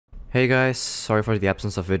Hey guys, sorry for the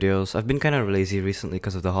absence of videos. I've been kinda lazy recently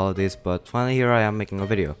because of the holidays, but finally here I am making a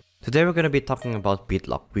video. Today we're gonna be talking about bead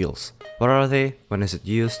lock wheels. What are they, when is it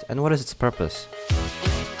used, and what is its purpose?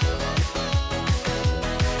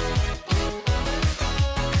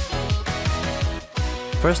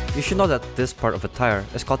 First, you should know that this part of a tire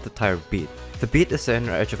is called the tire bead. The bead is the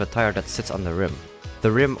inner edge of a tire that sits on the rim.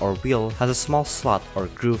 The rim or wheel has a small slot or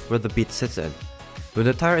groove where the bead sits in. When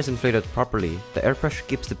the tire is inflated properly, the air pressure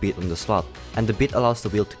keeps the bead on the slot, and the bead allows the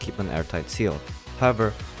wheel to keep an airtight seal.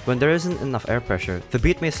 However, when there isn't enough air pressure, the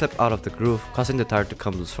bead may slip out of the groove, causing the tire to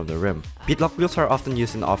come loose from the rim. Bead lock wheels are often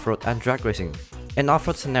used in off-road and drag racing. In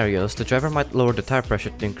off-road scenarios, the driver might lower the tire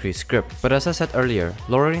pressure to increase grip, but as I said earlier,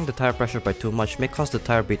 lowering the tire pressure by too much may cause the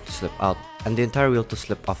tire bead to slip out, and the entire wheel to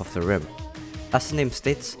slip off of the rim. As the name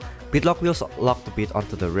states, bead lock wheels lock the bead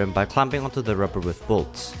onto the rim by clamping onto the rubber with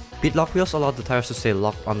bolts. Bead lock wheels allow the tires to stay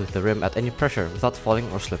locked on with the rim at any pressure without falling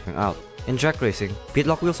or slipping out. In drag racing, bead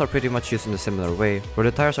lock wheels are pretty much used in a similar way, where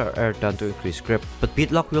the tires are aired down to increase grip, but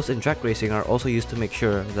bead lock wheels in drag racing are also used to make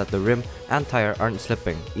sure that the rim and tire aren't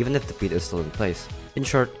slipping, even if the bead is still in place. In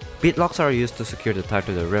short, bead locks are used to secure the tire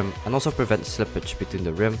to the rim and also prevent slippage between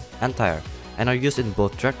the rim and tire, and are used in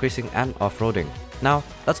both drag racing and off-roading. Now,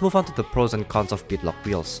 let's move on to the pros and cons of bead lock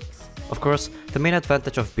wheels. Of course, the main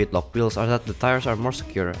advantage of bead lock wheels are that the tires are more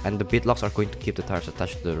secure and the bead locks are going to keep the tires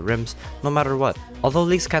attached to the rims no matter what. Although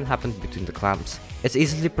leaks can happen between the clamps, it's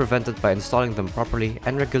easily prevented by installing them properly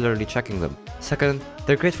and regularly checking them. Second,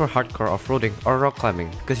 they're great for hardcore off-roading or rock climbing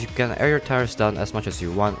because you can air your tires down as much as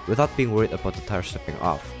you want without being worried about the tires slipping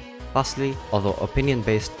off. Lastly, although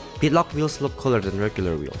opinion-based, bead lock wheels look cooler than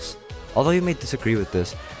regular wheels. Although you may disagree with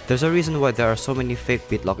this, there's a reason why there are so many fake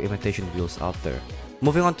bead lock imitation wheels out there.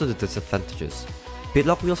 Moving on to the disadvantages. Bead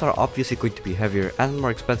lock wheels are obviously going to be heavier and more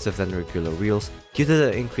expensive than regular wheels due to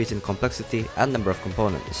the increase in complexity and number of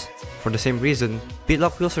components. For the same reason, bead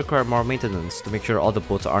lock wheels require more maintenance to make sure all the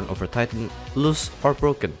bolts aren't over-tightened, loose, or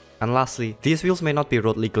broken. And lastly, these wheels may not be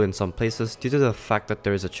road legal in some places due to the fact that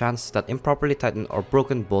there is a chance that improperly tightened or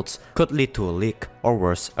broken bolts could lead to a leak, or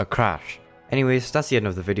worse, a crash. Anyways, that's the end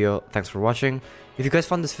of the video. Thanks for watching. If you guys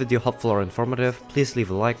found this video helpful or informative, please leave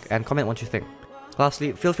a like and comment what you think.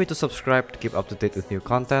 Lastly, feel free to subscribe to keep up to date with new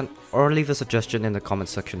content, or leave a suggestion in the comment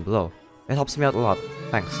section below. It helps me out a lot.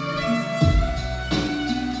 Thanks.